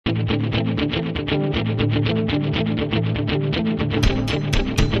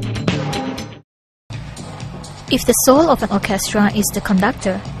If the soul of an orchestra is the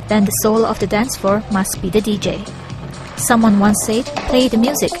conductor, then the soul of the dance floor must be the DJ. Someone once said, play the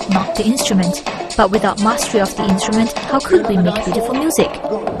music, not the instrument. But without mastery of the instrument, how could we make beautiful music?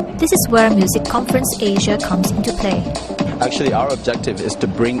 This is where Music Conference Asia comes into play. Actually, our objective is to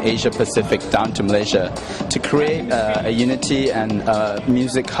bring Asia Pacific down to Malaysia, to create a unity and a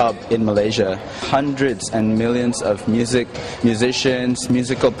music hub in Malaysia. Hundreds and millions of musicians,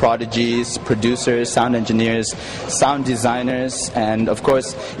 musical prodigies, producers, sound engineers, sound designers, and of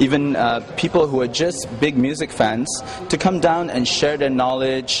course, even people who are just big music fans, to come down and share their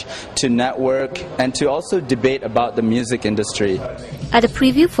knowledge, to network, and to also debate about the music industry. At a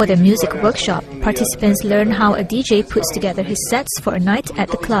preview for the music workshop, participants learn how a DJ puts together his sets for a night at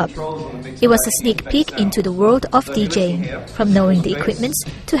the club. It was a sneak peek into the world of DJing, from knowing the equipments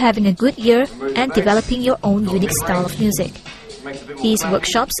to having a good ear and developing your own unique style of music. These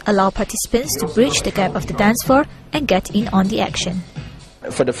workshops allow participants to bridge the gap of the dance floor and get in on the action.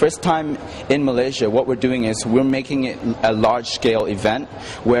 For the first time in Malaysia, what we're doing is we're making it a large-scale event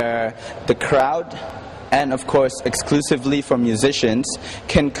where the crowd and of course exclusively for musicians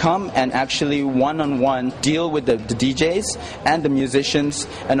can come and actually one-on-one deal with the DJs and the musicians,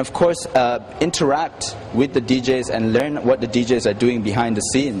 and of course interact with the DJs and learn what the DJs are doing behind the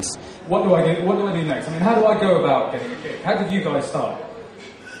scenes. What do I do next? I mean, how do I go about getting a gig? How did you guys start?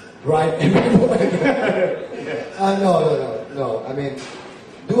 Right. No. I mean,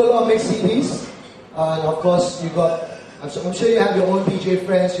 do a lot of mix CDs, and of course I'm sure you have your own DJ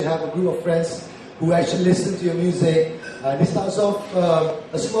friends. You have a group of friends who actually listen to your music. This starts off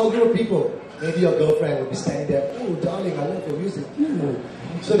a small group of people. Maybe your girlfriend will be standing there, "Oh, darling, I love your music." Ooh.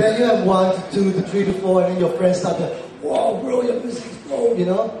 So then you have 1 to 2 to 3 to 4, and then your friends start to, "Whoa, bro, your music is dope," you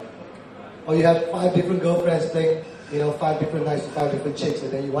know? Or you have 5 different girlfriends playing, 5 different nights to 5 different chicks,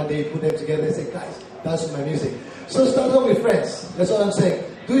 and then one day you put them together and say, "Guys, dance with my music." So start off with friends. That's what I'm saying.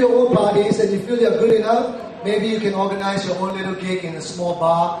 Do your own parties, and you feel you're good enough, maybe you can organize your own little gig in a small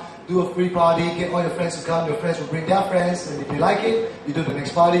bar. Do a free party, get all your friends to come, your friends will bring their friends, and if you like it, you do the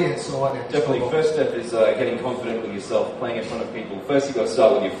next party, and so on. Definitely, first step is getting confident with yourself, playing in front of people. First you've got to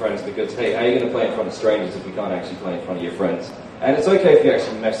start with your friends, because hey, how are you going to play in front of strangers if you can't actually play in front of your friends? And it's okay if you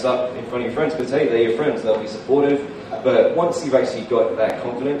actually mess up in front of your friends, because hey, they're your friends, they'll be supportive. But once you've actually got that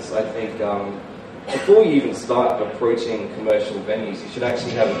confidence, I think before you even start approaching commercial venues, you should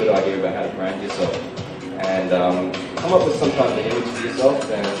actually have a good idea about how to brand yourself. And come up with some kind of an image for yourself.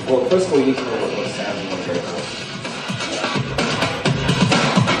 And well, first of all, you need to know what sound you want to go for.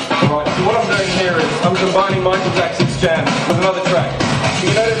 Right, so what I'm doing here is I'm combining Michael Jackson's Jam with another track. So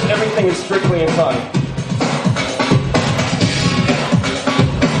you notice everything is strictly in time.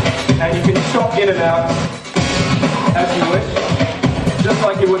 And you can chop in and out as you wish, just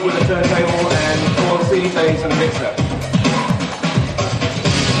like you would with a turntable and 4 CD bays and a mixer.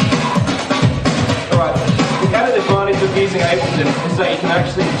 Alright, the added advantage of using Ableton is that you can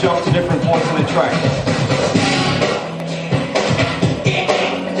actually jump to different points in the track.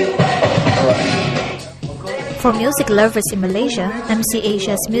 For music lovers in Malaysia,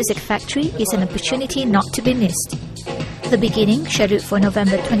 M.C.Asia's Music Factory is an opportunity not to be missed. The beginning, scheduled for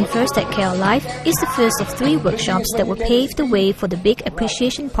November 21st at KL Live, is the first of 3 workshops that will pave the way for the big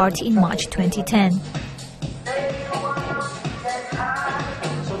appreciation party in March 2010.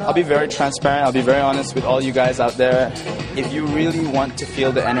 I'll be very transparent, I'll be very honest with all you guys out there. If you really want to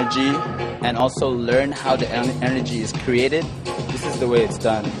feel the energy and also learn how the energy is created, this is the way it's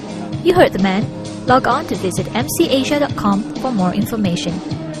done. You heard the man. Log on to visit mcasia.com for more information.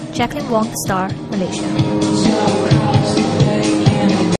 Jacqueline Wong, Star, Malaysia.